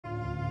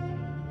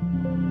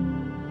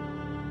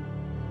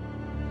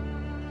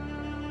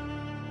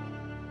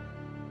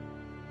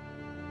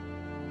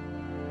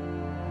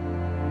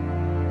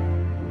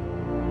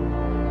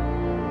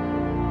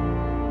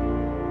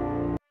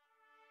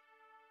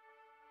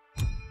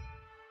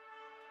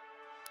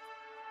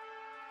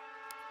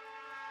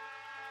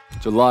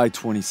July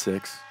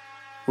 26.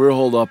 We're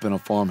holed up in a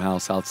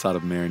farmhouse outside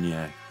of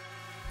Marigny.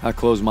 I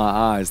close my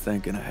eyes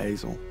thinking of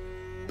Hazel,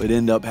 but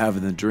end up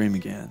having the dream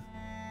again.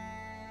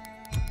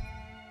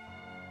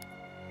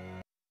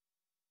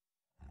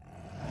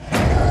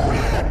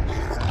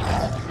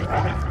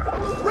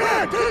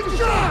 Red, take a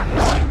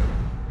shot!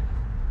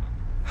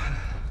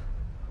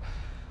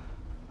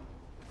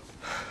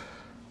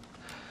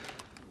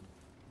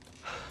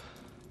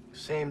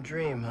 Same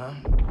dream, huh?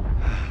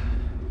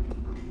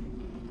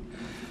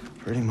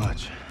 Pretty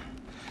much.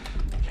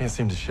 Can't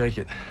seem to shake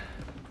it.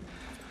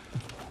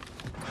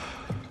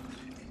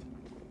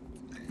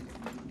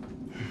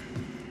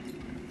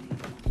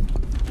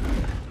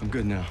 I'm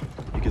good now.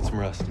 You get some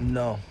rest.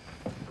 No.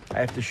 I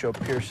have to show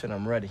Pierson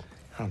I'm ready.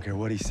 I don't care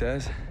what he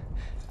says.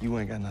 You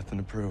ain't got nothing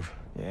to prove.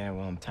 Yeah,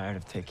 well, I'm tired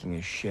of taking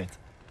his shit.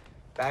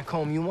 Back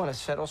home, you want to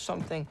settle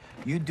something,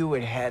 you do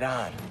it head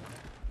on.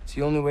 It's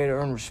the only way to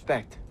earn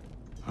respect.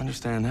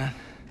 Understand that?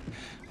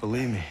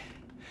 Believe me,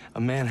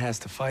 a man has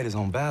to fight his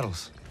own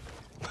battles.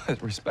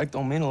 But respect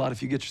don't mean a lot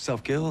if you get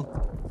yourself killed.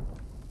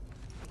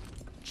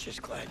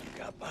 Just glad you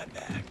got my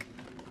back.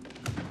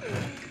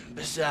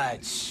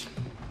 Besides,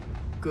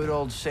 good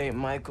old St.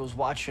 Michael's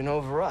watching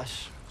over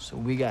us, so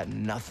we got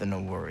nothing to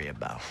worry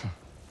about.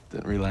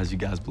 Didn't realize you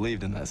guys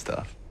believed in that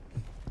stuff.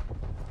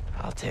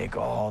 I'll take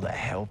all the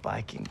help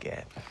I can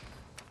get.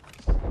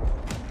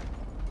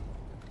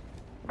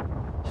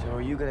 So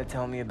are you gonna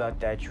tell me about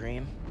that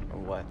dream, or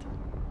what?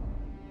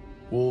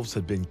 Wolves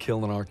had been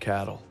killing our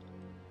cattle.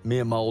 Me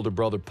and my older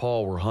brother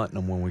Paul were hunting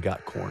them when we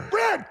got cornered.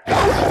 Red!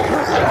 Red,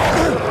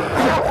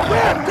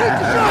 take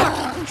the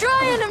shot! I'm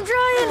trying!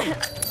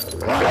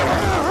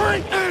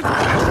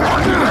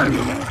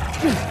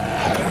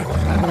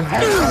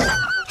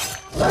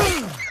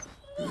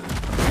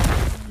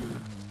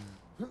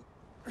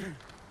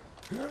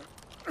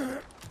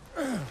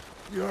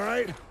 You all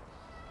right?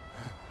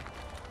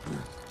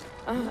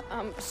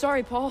 I'm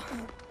sorry, Paul.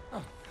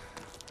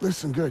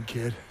 Listen good,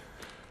 kid.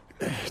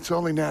 It's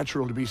only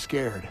natural to be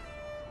scared.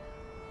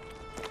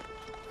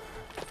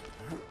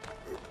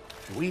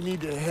 We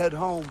need to head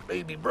home,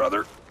 baby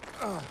brother.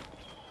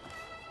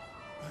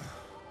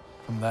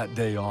 From that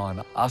day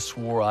on, I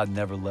swore I'd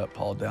never let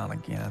Paul down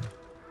again.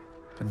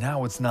 But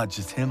now it's not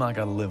just him I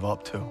gotta live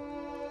up to.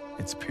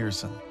 It's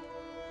Pierson.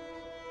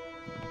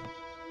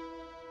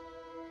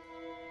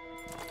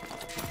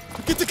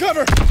 Get to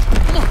cover!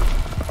 Come on!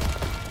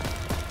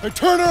 Now,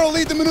 Turner will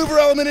lead the maneuver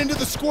element into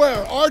the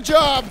square. Our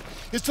job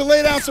is to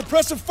lay down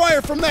suppressive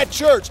fire from that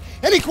church.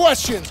 Any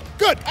questions?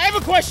 Good, I have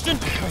a question.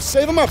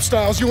 Save him up,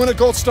 Stiles. You win a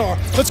gold star.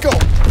 Let's go.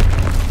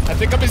 I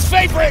think I'm his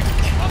favorite.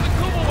 On the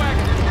Kuba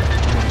wagon.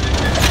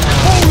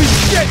 Holy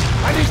shit!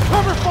 I need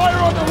cover fire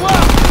on the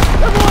left!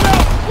 Everyone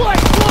else,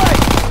 flank!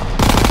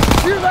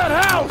 Hear that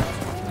house!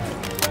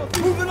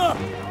 Moving up!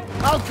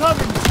 I'll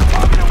cover you.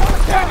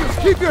 Daniels,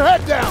 keep your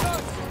head down!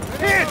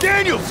 Here,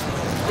 Daniels!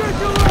 Get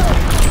your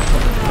left!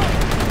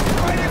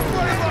 Right in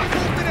front of us,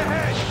 moving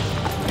ahead.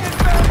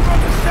 Inbound from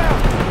the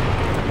south.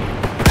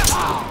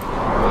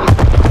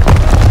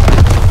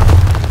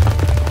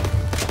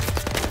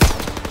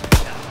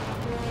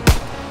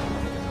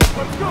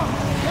 Let's go!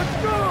 Let's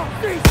go!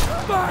 Cease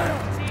fire!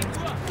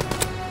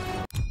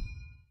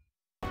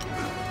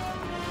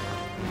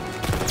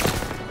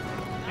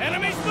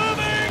 Enemy's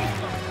moving!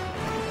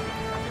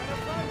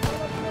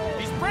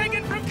 He's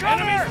bringing from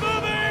cover! Enemy's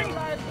moving!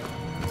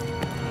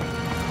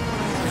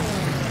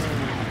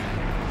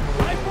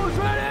 Rifles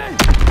ready!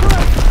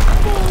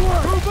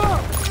 Forward! Move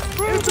up!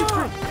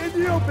 Infantry in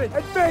the open!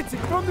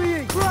 Advancing from the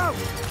east! Route!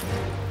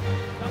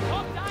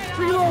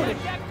 Reloading!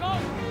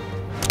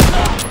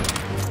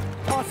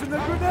 Tossing the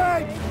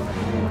grenade!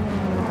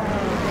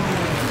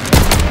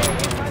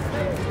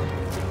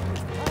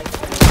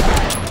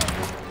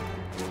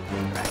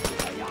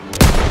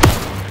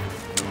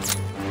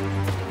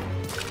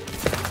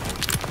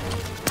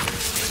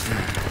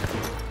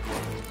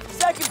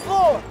 Second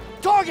floor!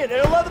 Target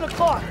at 11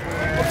 o'clock!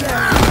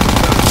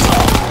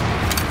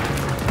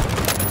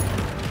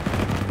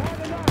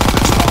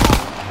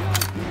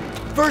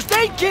 First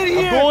aid kit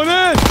here! I'm going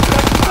in!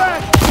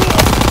 Back!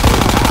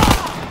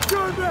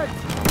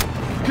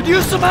 Could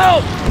use some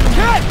help!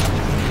 Catch!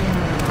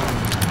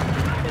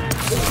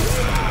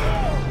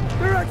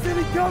 They're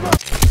exiting cover!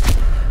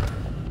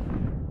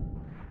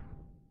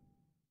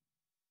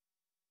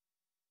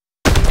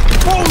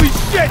 Holy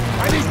shit!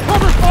 I need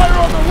cover fire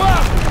on the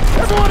left!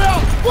 Everyone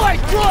else,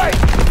 flank right!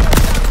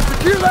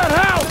 Secure that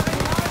house!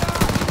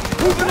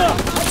 Moving up!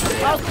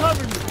 I'll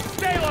cover you!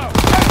 Stay low!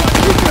 Everyone,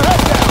 keep your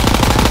head down!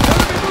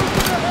 Enemy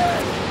moving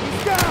ahead!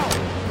 He's down!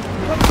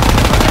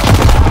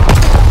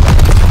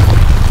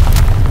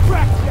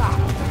 Crack shot!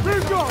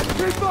 Rear guard,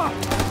 keep up!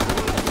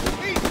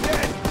 He's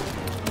dead!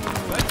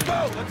 Let's go!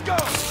 Let's go!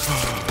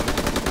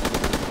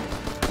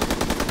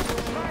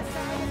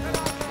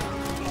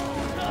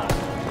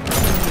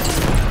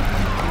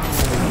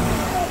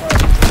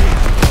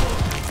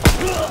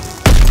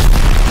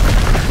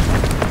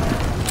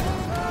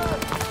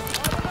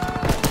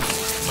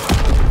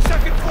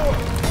 Second floor!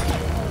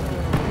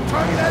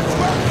 Target at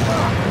 12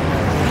 o'clock!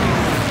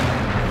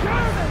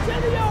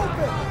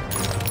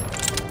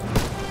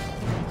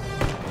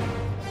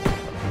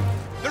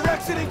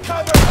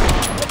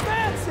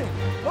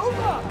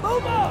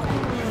 Move up!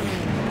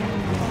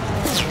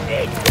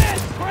 Eat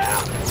this,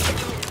 crap!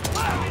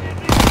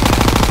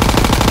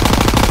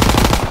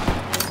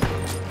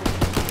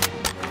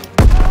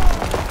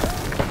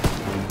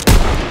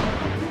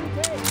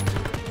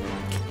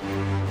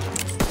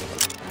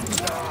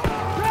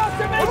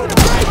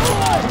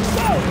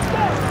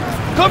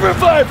 Cover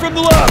fire from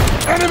the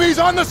left! Enemies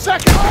on the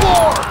second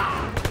floor!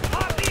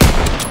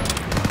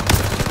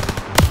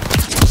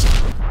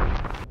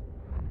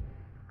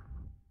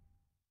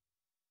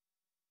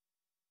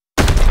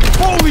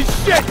 Holy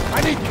shit!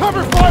 I need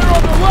cover fire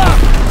on the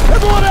left!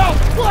 Everyone else,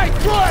 flank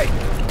right!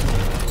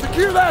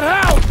 Secure that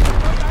house!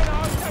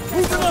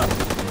 Move it up!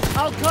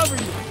 I'll cover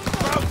you!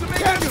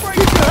 Daniel,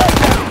 keep your head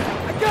down!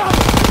 I got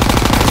him!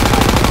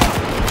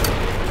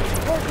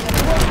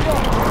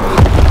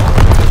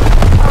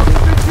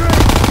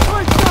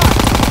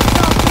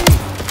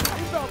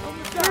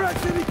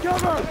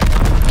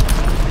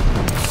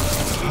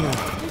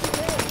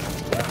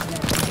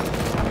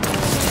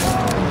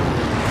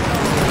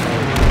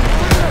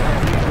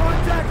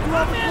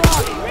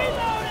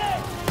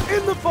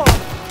 In the fog!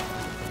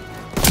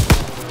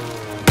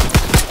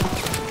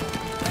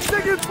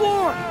 Second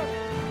floor!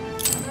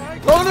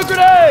 Throwing a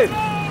grenade!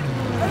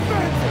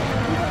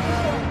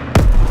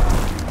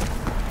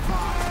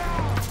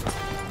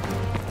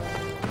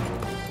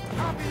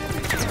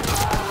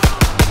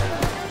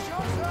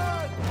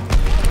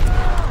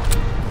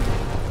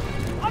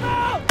 I'm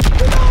out!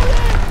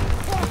 Reloading!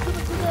 Cross to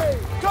the grenade!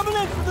 Coming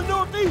in from the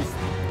northeast!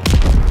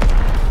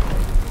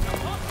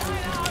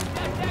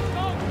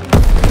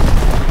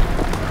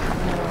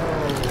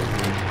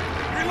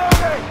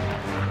 Reloading!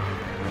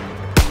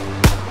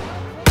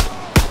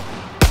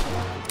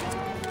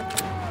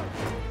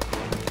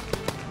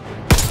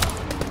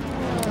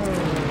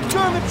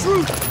 German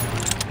troops!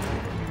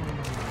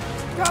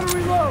 Gotta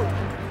reload!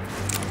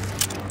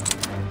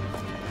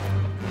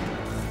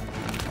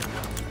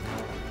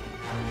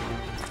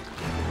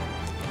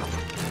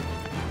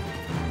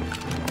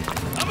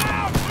 I'm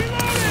out!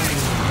 Reloading!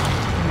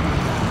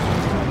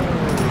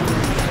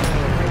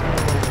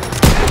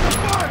 In the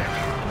fire!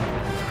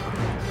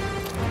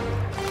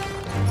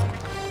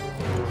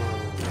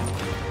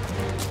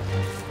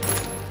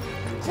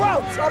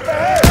 Crouch up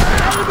ahead!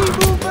 Enemy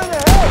movement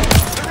ahead!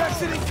 They're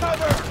exiting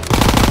cover!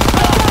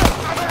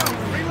 I'm out!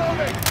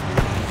 Reloading!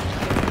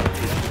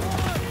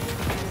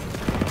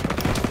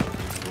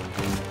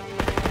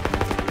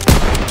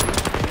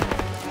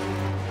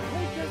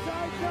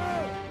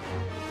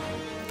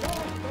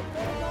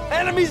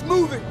 Enemies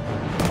moving!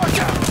 Watch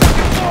out!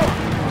 Second floor!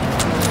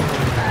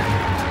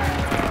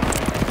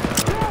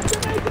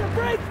 They're making a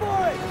break for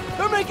it!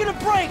 They're making a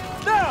break!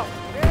 Now!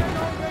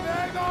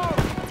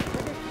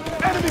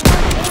 Enemy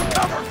breaking for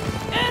cover!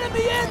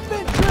 Enemy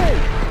infantry!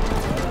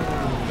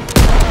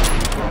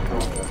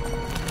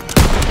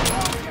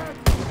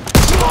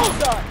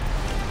 Bullseye!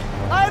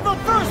 I have a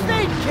first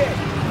aid kit!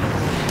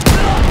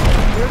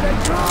 Here they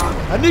come!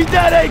 I need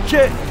that aid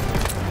kit!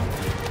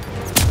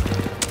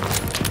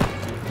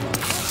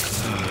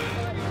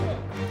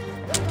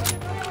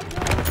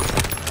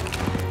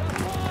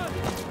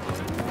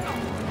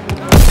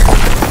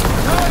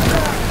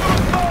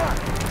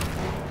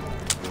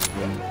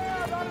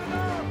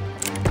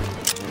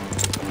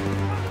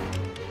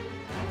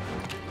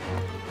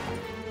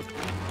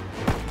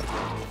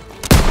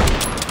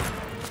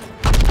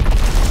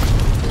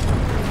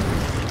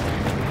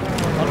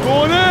 I'm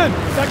going in!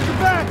 Sector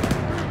back!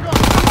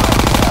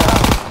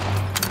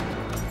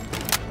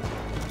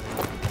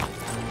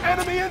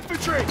 Enemy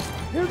infantry!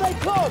 Here they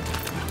come!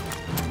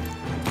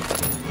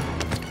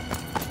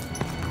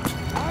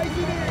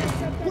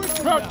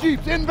 Crouch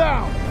jeeps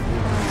inbound!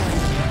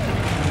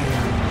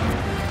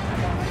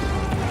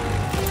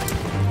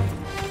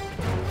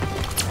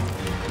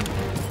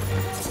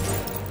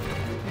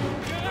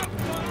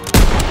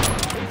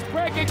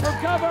 Breaking from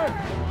cover!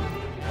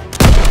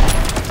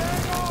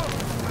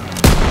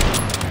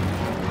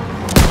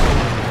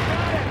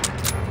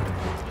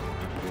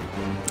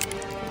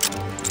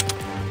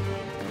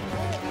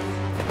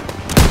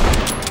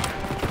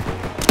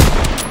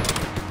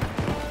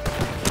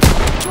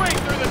 Straight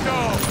through the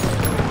dome!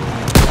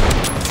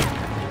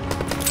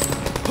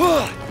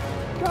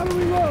 Gotta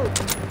reload!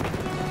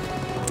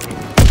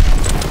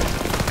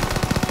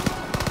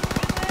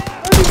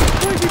 Enemy's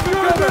breaking from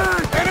cover!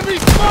 Enemy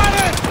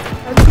spotted!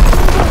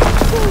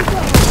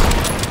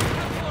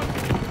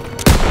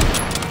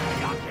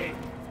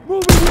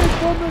 Moving in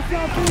from the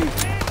southeast!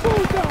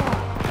 Bullseye!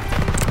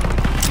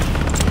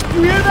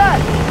 You hear that?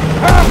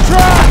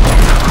 Half-track!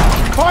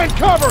 Find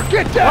cover!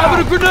 Get down!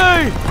 Having a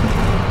grenade!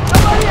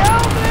 Somebody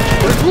help me!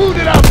 There's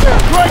wounded out there!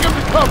 Drag him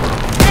to cover!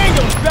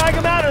 Daniels, drag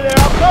him out of there!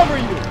 I'll cover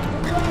you!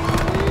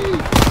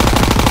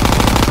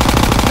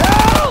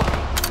 Help!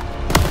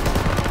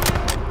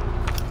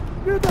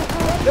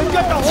 They've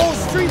got the whole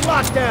street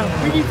locked down!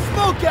 We need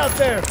smoke out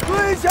there!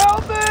 Please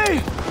help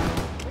me!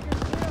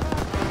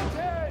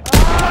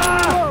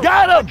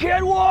 Got him! I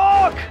can't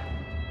walk!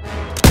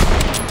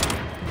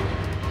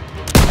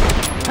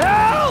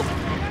 Help!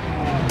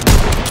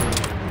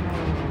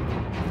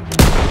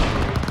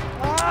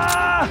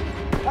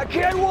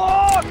 can't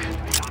walk!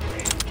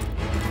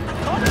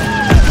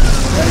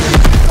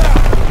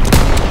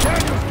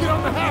 Daniels, get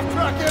on the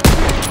half-track MG!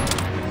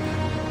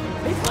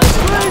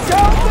 Please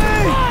help me!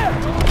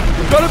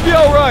 You're gonna be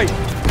all right.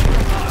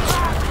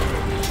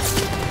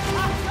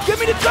 Give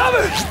me the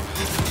cover!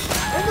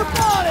 In the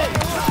body!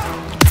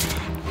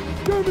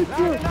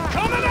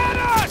 Coming at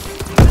us!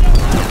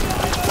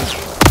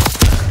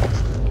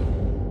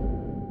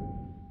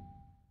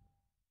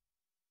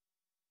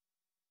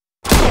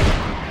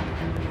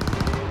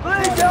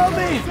 Please help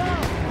me!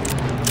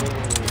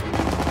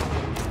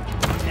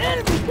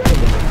 Enemy!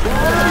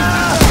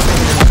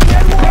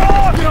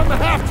 Get on the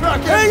half-track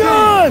MG! Hang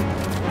on!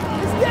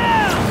 It's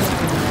down!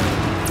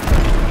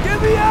 Get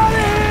me out of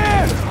here!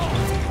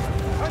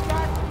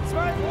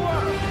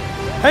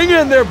 Hang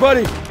in there,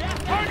 buddy.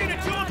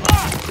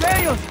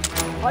 Daniels,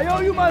 I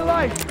owe you my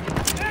life.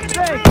 Thanks.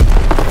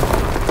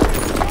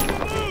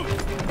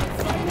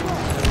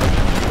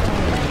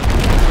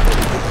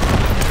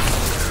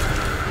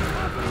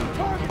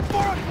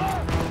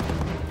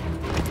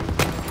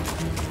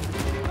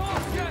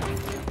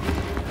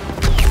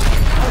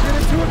 I'll get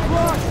it 2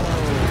 o'clock.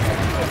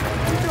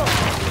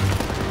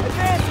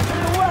 Advance to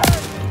the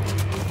west.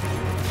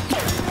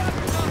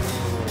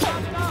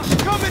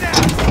 Coming out.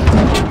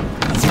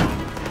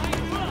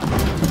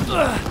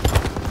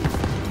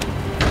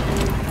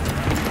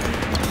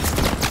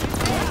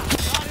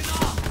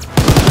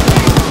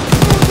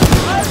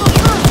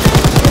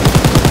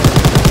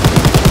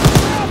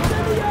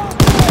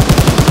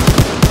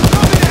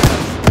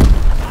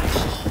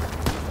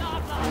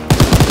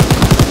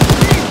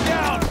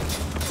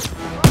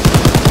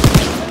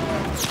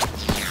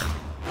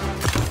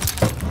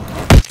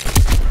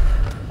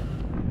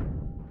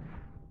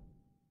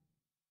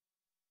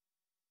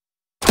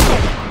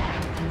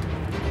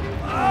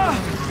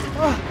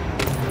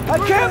 I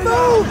can't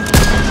move!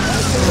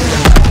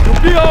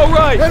 You'll be all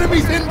right.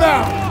 Enemies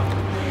inbound!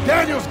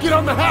 Daniels, get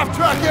on the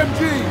half-track MG!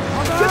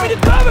 Give me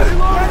the cover!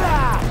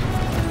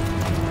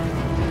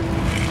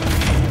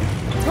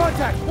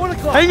 Contact, 1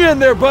 o'clock! Hang in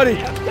there, buddy.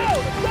 Let's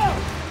go!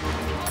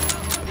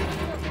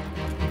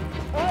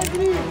 Eyes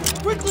and ears,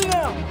 quickly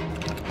now!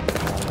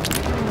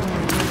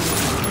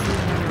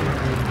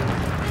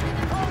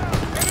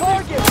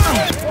 Target!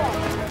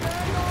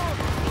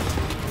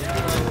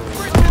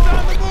 Christian's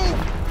on the move!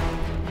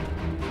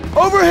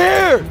 Over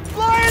here.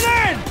 Flying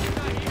in!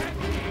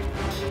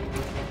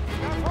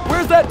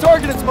 Where's that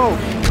targeted smoke?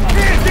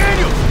 Here,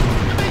 Daniels!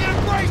 Give me an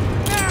embrace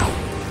now!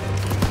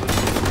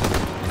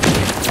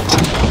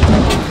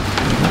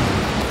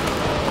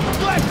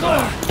 Black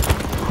car!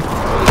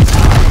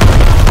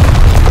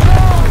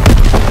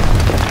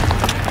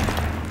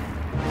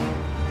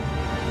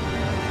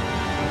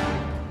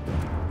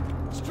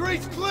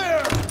 Street's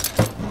clear!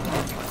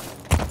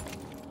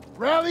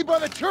 Rally by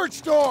the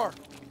church door!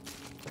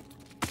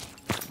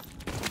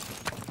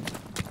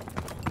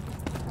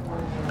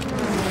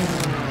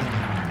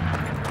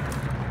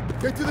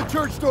 Get to the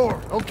church door.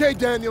 Okay,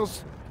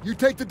 Daniels. You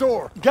take the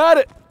door. Got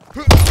it.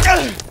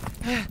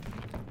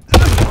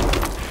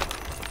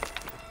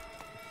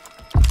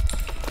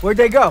 Where'd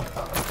they go?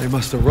 They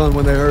must have run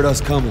when they heard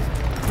us coming.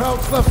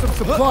 Krauts left some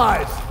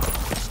supplies.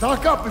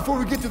 Stock up before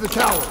we get to the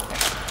tower.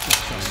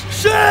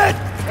 Shit!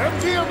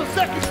 MG on the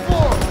 2nd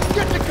floor.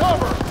 Get to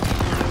cover.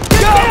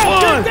 Got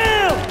one! Get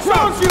down!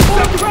 Krauts, you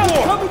 2nd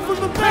floor. Coming from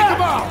the Take back!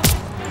 him out.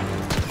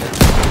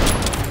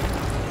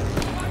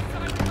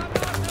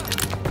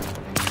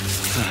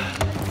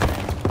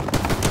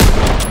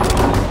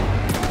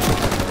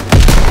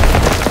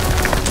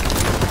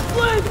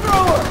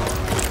 Flamethrower!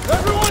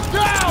 Everyone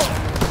down!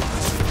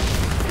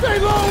 Stay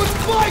low and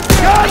flank!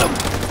 Got him!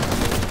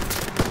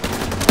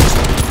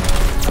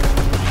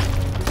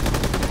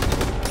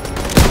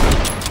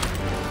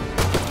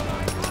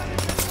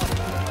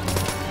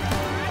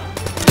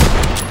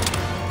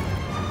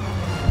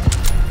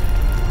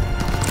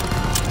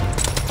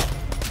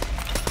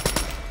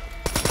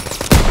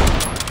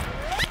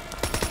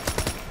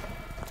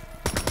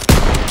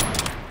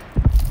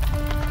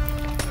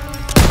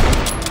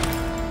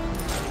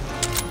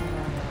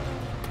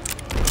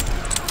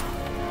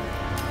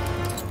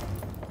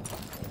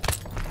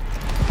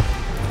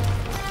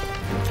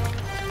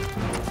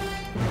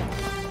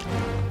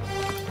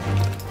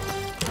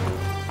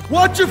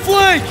 Watch your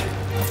flank!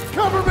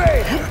 Cover me!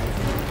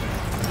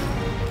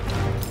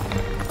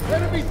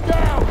 Enemies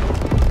down!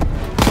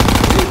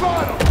 Keep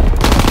on them!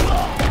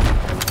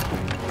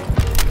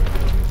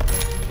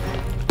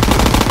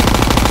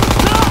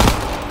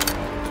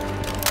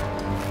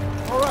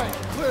 All right,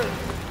 clear.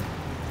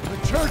 The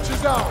church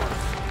is ours.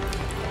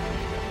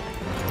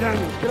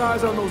 Daniel, get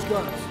eyes on those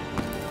guns.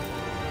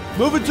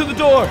 Move it to the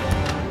door.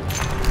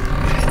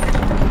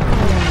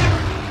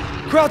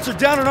 Krauts are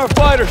down on our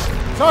fighters.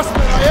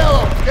 Zussman,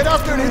 Aiello, get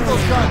out there and hit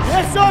those guns.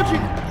 Yes,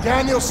 Sergeant!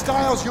 Daniel,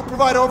 Stiles, you'll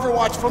provide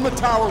overwatch from the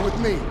tower with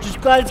me.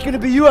 Just glad it's gonna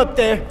be you up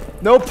there.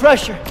 No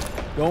pressure.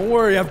 Don't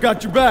worry, I've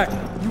got your back.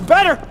 You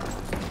better!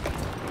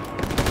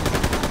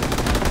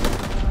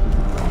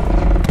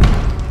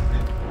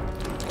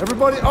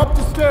 Everybody up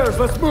the stairs,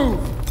 let's move.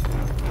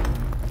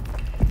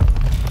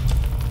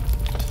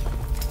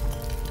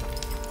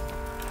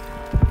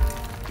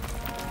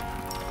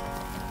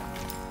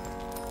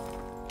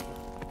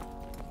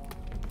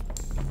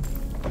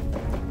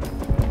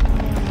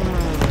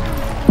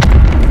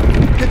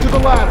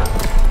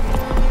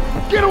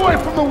 ladder. Get away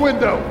from the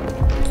window.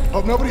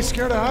 Hope nobody's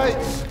scared of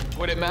heights.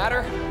 Would it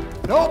matter?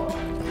 Nope.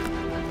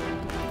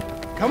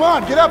 Come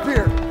on, get up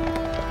here.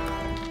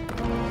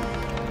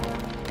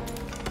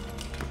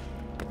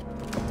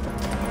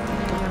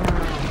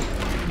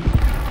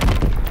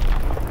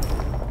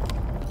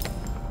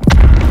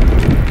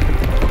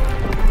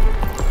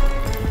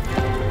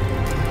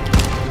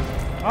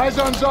 Eyes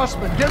on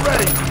Zussman. Get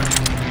ready.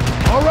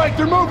 All right,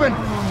 they're moving.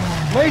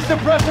 Lay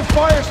suppressive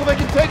fire so they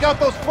can take out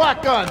those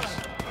flak guns.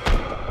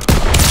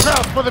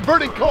 Crouch for the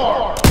burning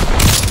car.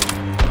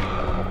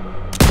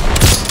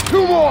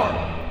 2 more.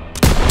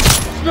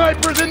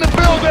 Snipers in the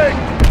building.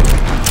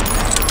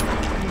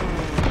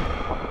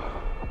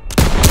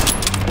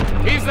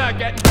 He's not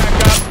getting back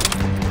up.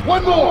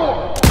 1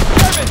 more.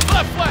 Jervis,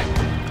 left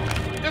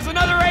flank. There's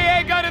another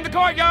AA gun in the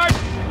courtyard.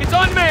 It's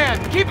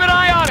unmanned. Keep an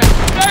eye on it.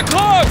 They're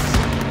close.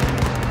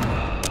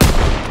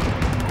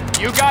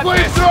 You got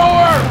this.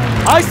 Flamethrower!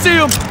 I see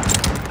him!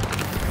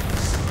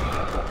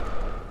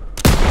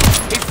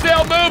 He's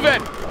still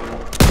moving.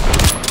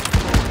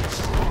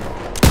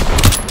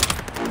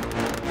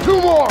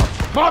 2 more.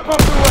 Mop up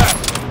the rest.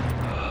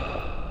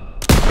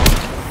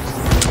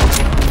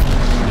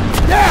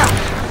 Yeah!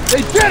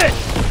 They did it!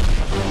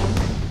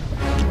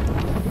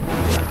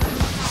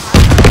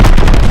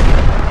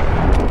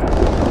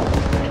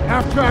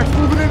 Half-track's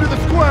moving into the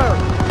square.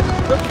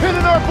 They're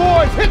pinning our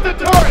boys. Hit the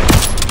turret!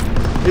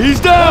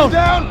 He's down! 1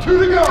 down, 2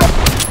 to go.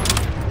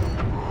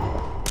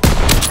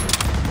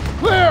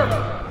 Clear!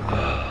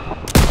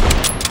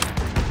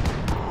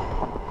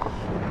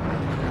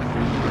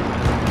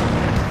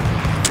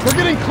 We're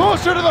getting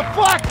closer to the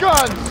flak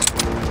guns!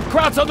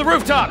 Crowds on the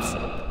rooftops.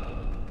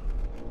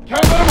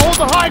 Can't let them hold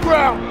the high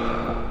ground!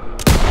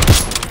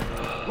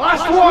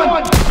 Last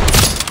one!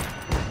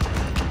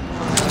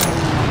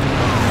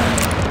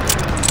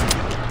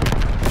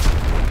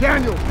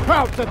 Daniel,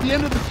 crouch at the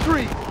end of the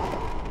street.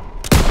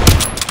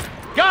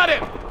 Got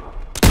him.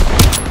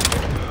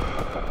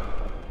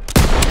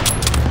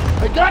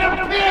 They got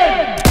him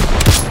pinned!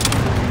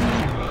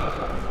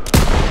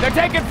 They're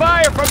taking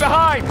fire from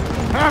behind.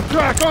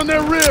 Half-track on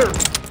their rear!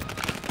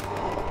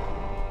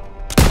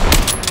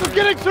 They're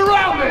getting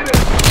surrounded!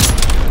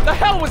 The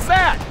hell was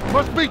that?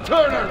 Must be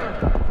Turner!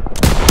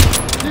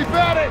 Keep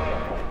at it!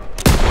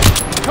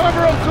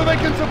 Cover them so they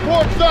can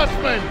support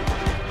Zussman!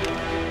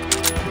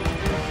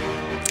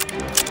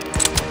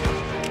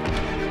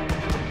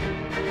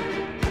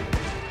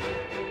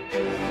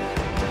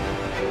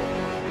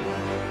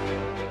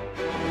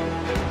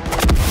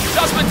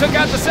 Zussman took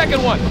out the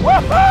second one.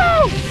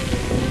 Woohoo!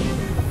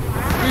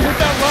 We hit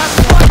that last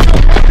one, so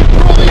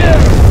control the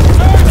air!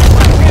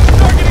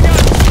 Targeting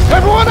us.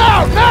 Everyone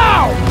out,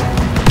 now!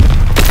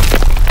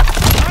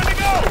 Time to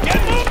go. Get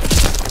moving.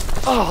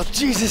 Oh,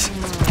 Jesus!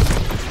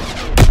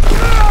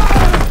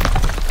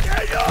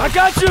 I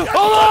got you!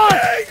 Hold on!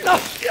 No!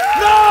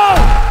 No!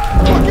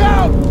 Look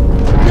out!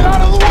 Get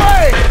out of the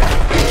way!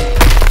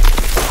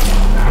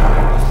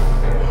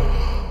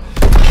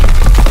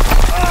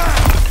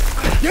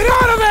 Get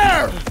out of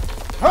there!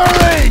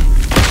 Hurry!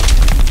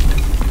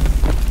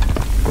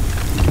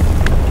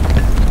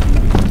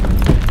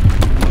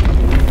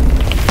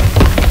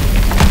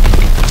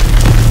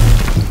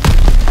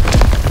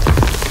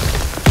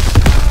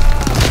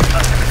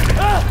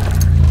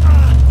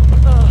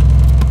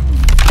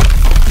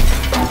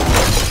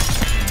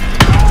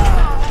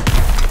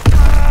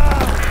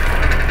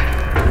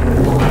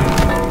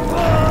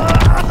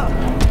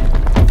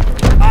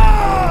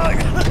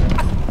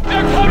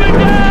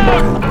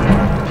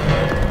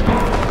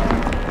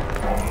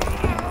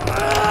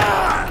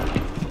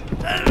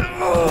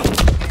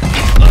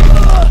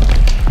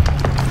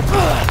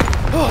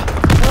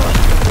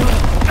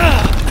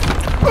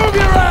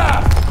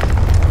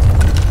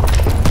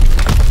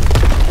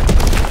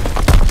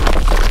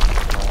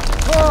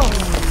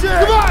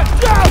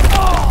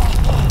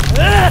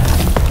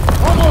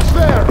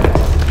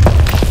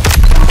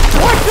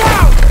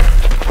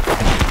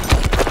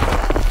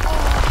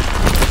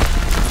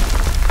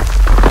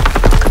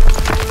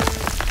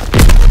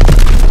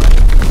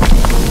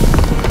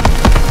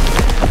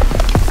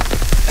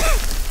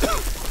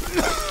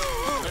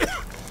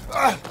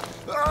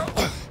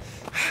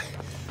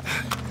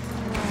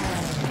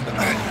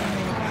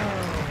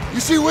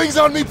 Wings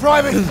on me,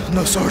 Private?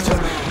 No, Sergeant.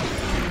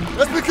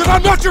 That's because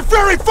I'm not your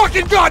fairy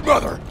fucking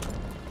godmother!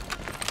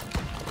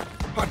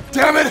 God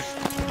damn it!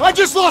 I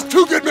just lost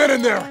 2 good men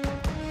in there!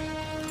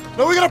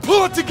 Now we gotta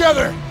pull it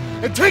together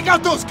and take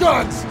out those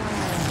guns!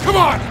 Come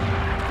on!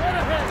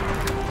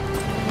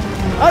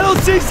 I don't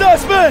see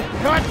Zussman!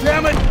 God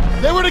damn it!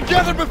 They were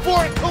together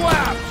before it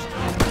collapsed!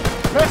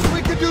 Best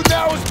we can do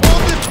now is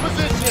hold this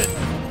position!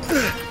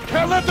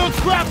 Can't let those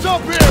scraps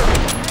up here!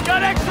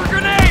 Got extra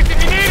grenades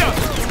if you need them.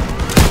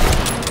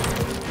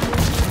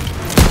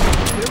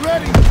 Get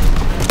ready!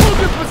 Hold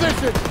your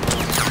position!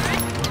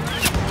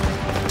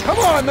 Come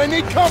on, they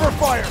need cover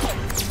fire!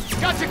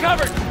 Got you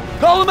covered.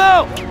 Call them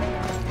out!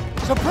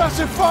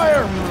 Suppressive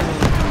fire!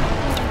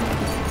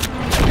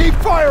 Keep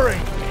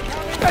firing!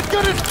 That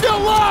gun is still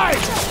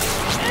live!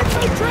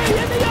 Infantry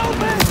in the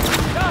open!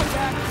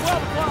 Contact,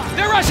 12 o'clock.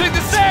 They're rushing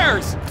the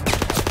stairs!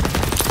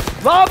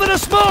 Lob in a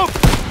smoke!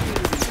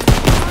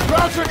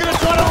 Crowds are gonna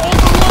try to hold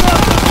the run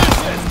out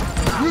position!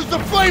 Use the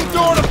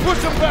flamethrower to push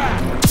them back!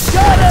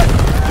 Got it!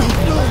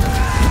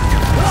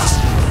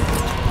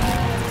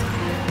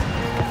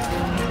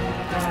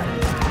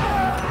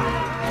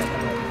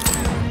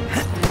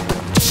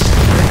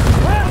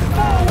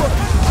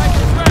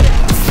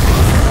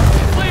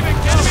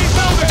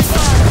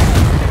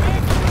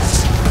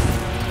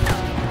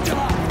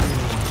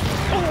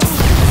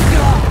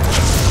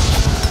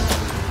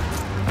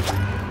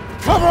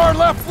 Cover our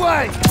left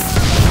flank!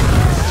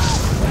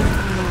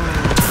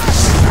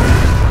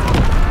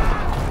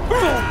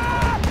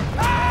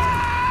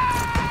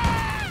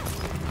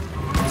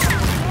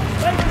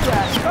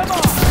 Come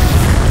on!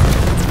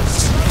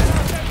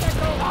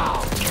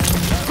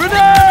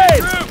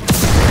 Grenade!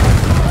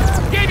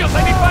 Daniel,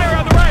 taking fire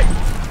on the right!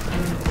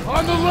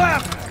 On the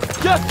left!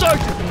 Yes,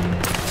 Sergeant!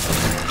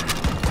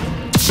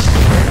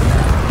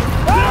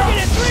 Target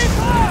at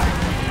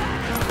 3-4!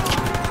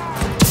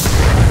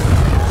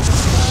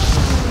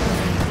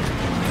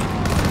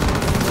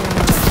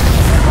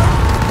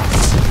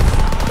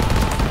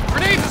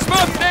 Grenades and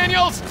smoke,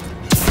 Daniels!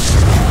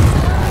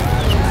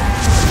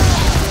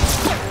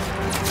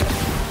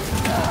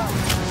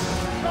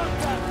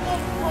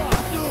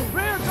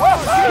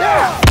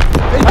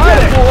 Hey, get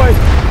it, boy!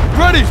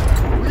 Ready!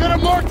 We gotta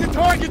mark the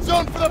target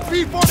zone for the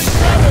P-47!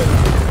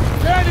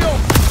 Daniel,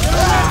 get a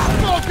red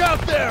smoke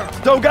out there!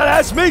 Don't gotta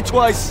ask me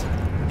twice!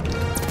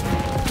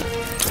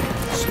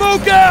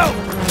 Smoke out!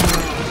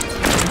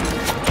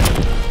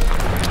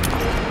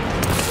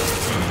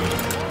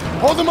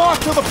 Hold them off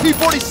till the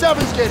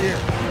P-47s get here!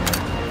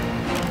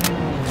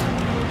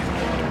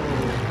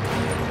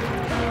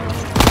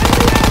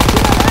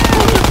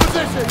 Move in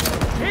position!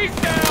 He's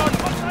down!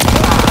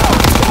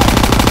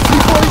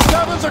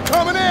 P-47s are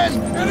coming in!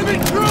 Enemy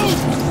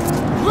troops!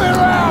 Clear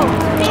out!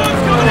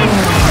 Bullets coming in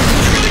short!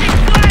 You're gonna get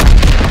flanked!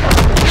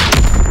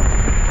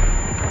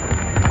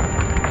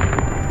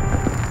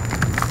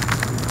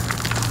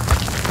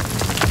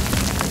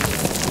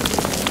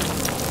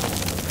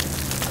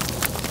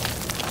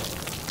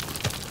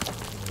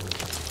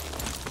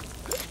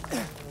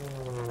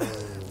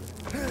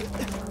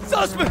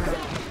 Zussman!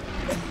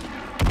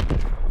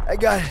 I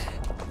got it.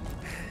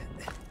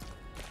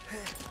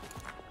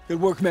 Good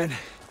work, man.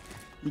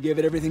 You gave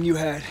it everything you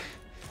had.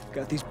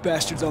 Got these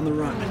bastards on the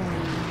run.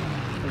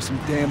 There's some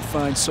damn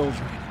fine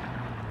soldiering.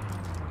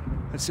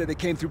 I'd say they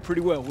came through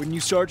pretty well, wouldn't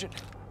you, Sergeant?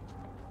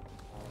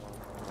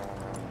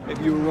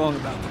 Maybe you were wrong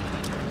about them.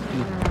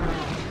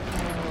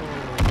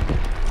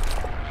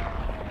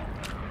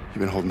 You've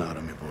been holding out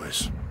on me,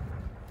 boys.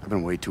 I've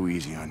been way too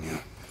easy on you.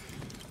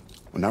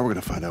 Well, now we're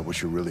gonna find out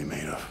what you're really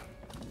made of.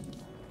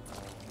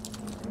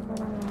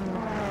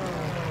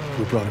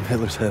 We brought him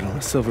Hitler's head on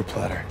a silver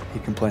platter.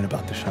 He'd complain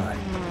about the shine.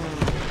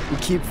 We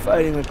keep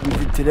fighting like we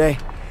did today,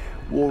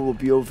 war will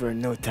be over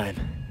in no time.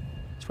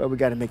 That's why we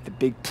gotta make the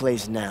big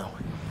plays now.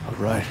 All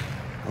right,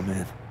 I'm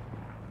in.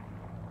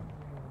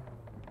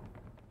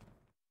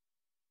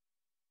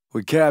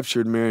 We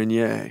captured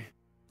Marigny.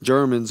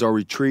 Germans are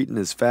retreating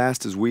as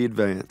fast as we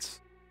advance.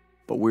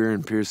 But we're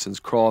in Pierson's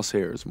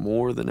crosshairs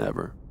more than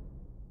ever.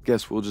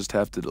 Guess we'll just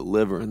have to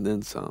deliver and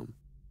then some.